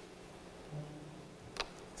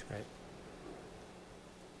 That's great.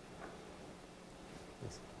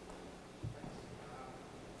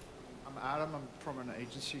 Adam, I'm from an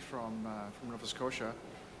agency from Nova Scotia.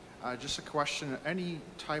 Just a question, any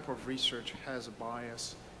type of research has a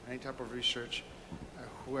bias, any type of research,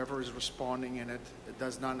 whoever is responding in it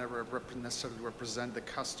does not necessarily represent the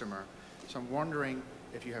customer. So I'm wondering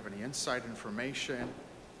if you have any inside information,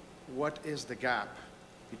 what is the gap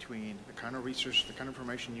between the kind of research, the kind of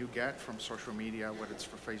information you get from social media, whether it's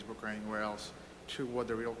for Facebook or anywhere else, to what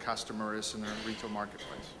the real customer is in the retail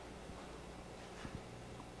marketplace?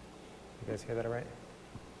 You guys hear that all right?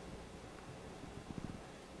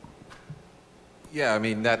 Yeah, I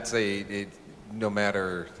mean, that's no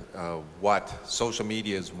matter what, social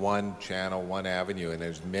media is one channel, one avenue, and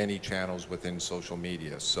there's many channels within social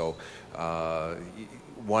media. So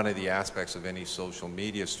one of the aspects of any social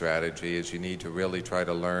media strategy is you need to really try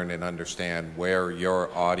to learn and understand where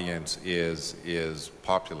your audience is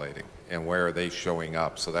populating and where are they showing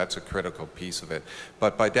up. So that's a critical piece of it.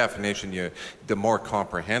 But by definition, the more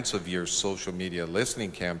comprehensive your social media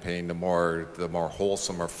listening campaign, the more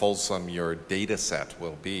wholesome or fulsome your data set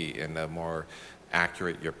will be, and the more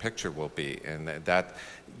accurate your picture will be. And that,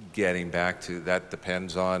 getting back to that,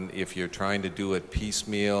 depends on if you're trying to do it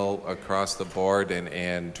piecemeal across the board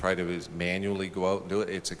and try to manually go out and do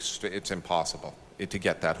it. It's impossible to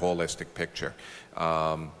get that holistic picture.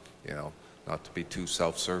 Not to be too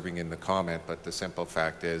self-serving in the comment, but the simple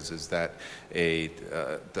fact is that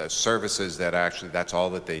the services that actually, that's all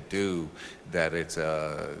that they do, that it's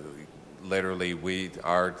literally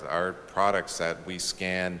our products that we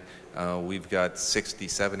scan, we've got 60,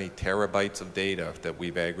 70 terabytes of data that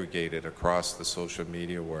we've aggregated across the social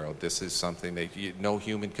media world. This is something that no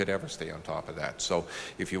human could ever stay on top of that. So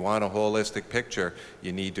if you want a holistic picture,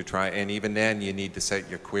 you need to try, and even then you need to set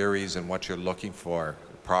your queries and what you're looking for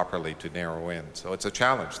properly to narrow in. So it's a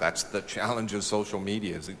challenge. That's the challenge of social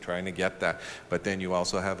media, is trying to get that. But then you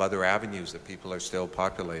also have other avenues that people are still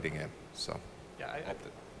populating in. So yeah,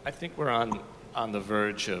 I think we're on the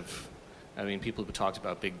verge of, I mean, people have talked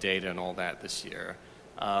about big data and all that this year.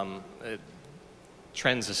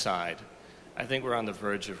 Trends aside, I think we're on the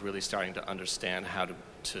verge of really starting to understand how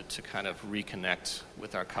to kind of reconnect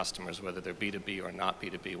with our customers, whether they're B2B or not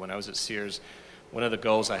B2B. When I was at Sears, one of the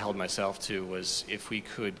goals I held myself to was if we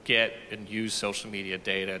could get and use social media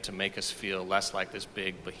data to make us feel less like this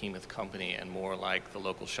big behemoth company and more like the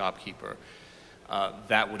local shopkeeper,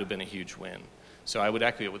 that would have been a huge win. So I would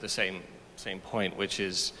echo it with the same point, which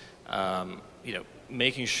is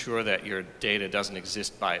making sure that your data doesn't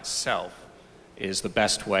exist by itself is the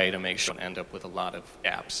best way to make sure you don't end up with a lot of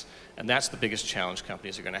apps. And that's the biggest challenge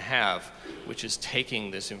companies are going to have, which is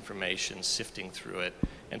taking this information, sifting through it,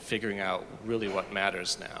 and figuring out really what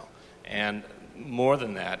matters now. And more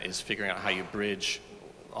than that is figuring out how you bridge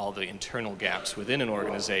all the internal gaps within an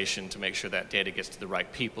organization to make sure that data gets to the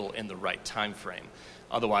right people in the right time frame.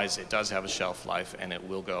 Otherwise, it does have a shelf life, and it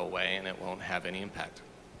will go away, and it won't have any impact.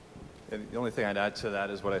 And the only thing I'd add to that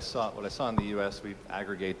is what I saw in the U.S. We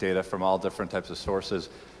aggregate data from all different types of sources,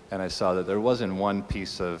 and I saw that there wasn't one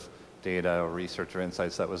piece of data or research or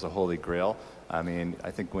insights that was a holy grail. I mean,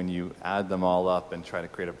 I think when you add them all up and try to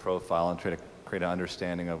create a profile and try to create an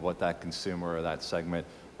understanding of what that consumer or that segment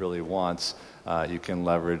really wants, you can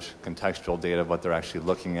leverage contextual data of what they're actually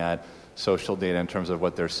looking at, social data in terms of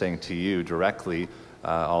what they're saying to you directly,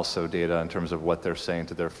 also data in terms of what they're saying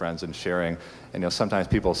to their friends and sharing. And sometimes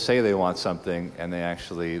people say they want something and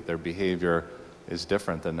their behavior is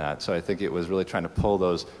different than that. So I think it was really trying to pull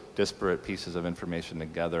those disparate pieces of information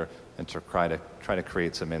together and to try to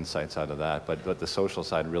create some insights out of that. But the social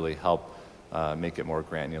side really helped make it more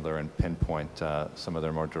granular and pinpoint some of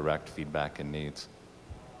their more direct feedback and needs.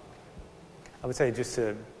 I would say, just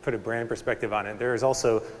to put a brand perspective on it, there is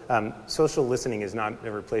also social listening is not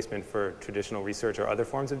a replacement for traditional research or other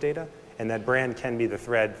forms of data, and that brand can be the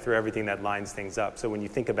thread through everything that lines things up. So when you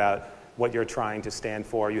think about what you're trying to stand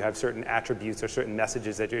for, you have certain attributes or certain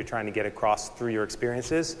messages that you're trying to get across through your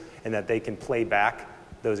experiences, and that they can play back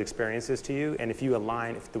those experiences to you. And if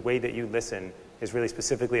the way that you listen is really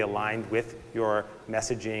specifically aligned with your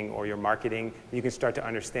messaging or your marketing, you can start to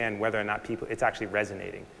understand whether or not it's actually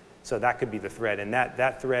resonating. So that could be the thread. And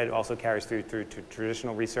that thread also carries through to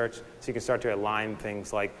traditional research. So you can start to align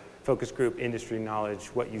things like focus group, industry knowledge,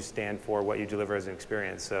 what you stand for, what you deliver as an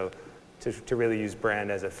experience. So to really use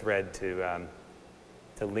brand as a thread to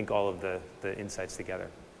link all of the insights together.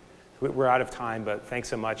 We're out of time, but thanks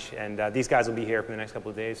so much. And these guys will be here for the next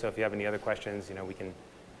couple of days. So if you have any other questions, we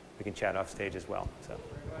can chat off stage as well. So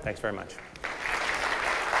thanks very much.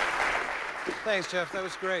 Thanks, Jeff. That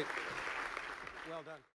was great. Well done.